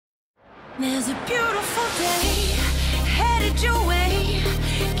There's a beautiful day headed your way.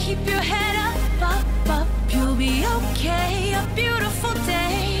 Keep your head up, you'll be okay. A beautiful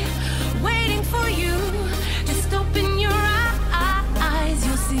day waiting for you. Just open your eyes,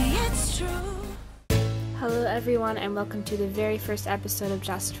 you'll see it's true. Hello everyone, and welcome to the very first episode of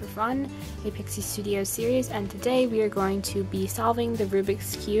Just for Fun, a Pixie Studios series, and today we are going to be solving the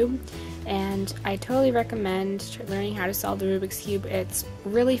Rubik's Cube. And I totally recommend learning how to solve the Rubik's Cube. It's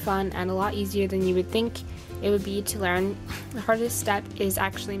really fun and a lot easier than you would think it would be to learn. The hardest step is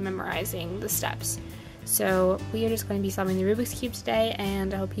actually memorizing the steps. So we are just going to be solving the Rubik's Cube today,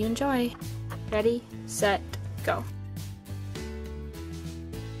 and I hope you enjoy. Ready, set, go.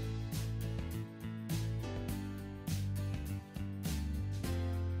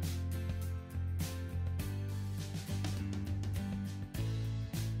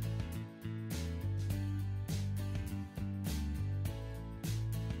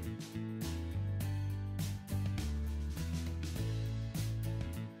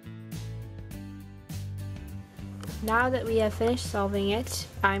 Now that we have finished solving it,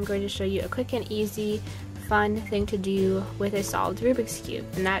 I'm going to show you a quick and easy, fun thing to do with a solved Rubik's Cube,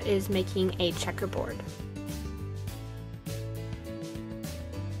 and that is making a checkerboard.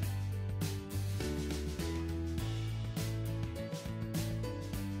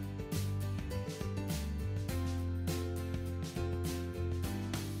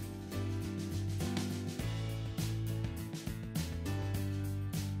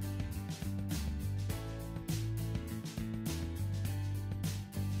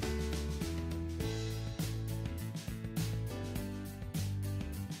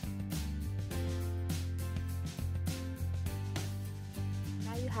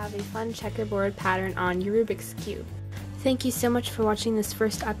 You have a fun checkerboard pattern on your Rubik's Cube. Thank you so much for watching this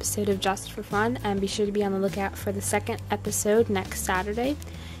first episode of Just for Fun, and be sure to be on the lookout for the second episode next Saturday.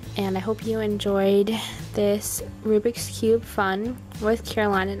 And I hope you enjoyed this Rubik's Cube fun with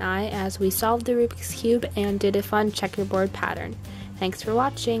Caroline and I as we solved the Rubik's Cube and did a fun checkerboard pattern. Thanks for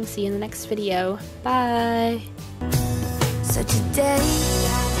watching. See you in the next video. Bye! So today,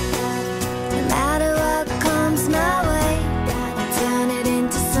 no matter what comes my way, turn it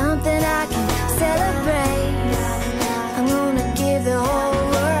into something I can celebrate. I'm gonna give the whole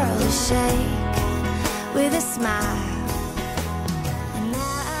world a shake with a smile.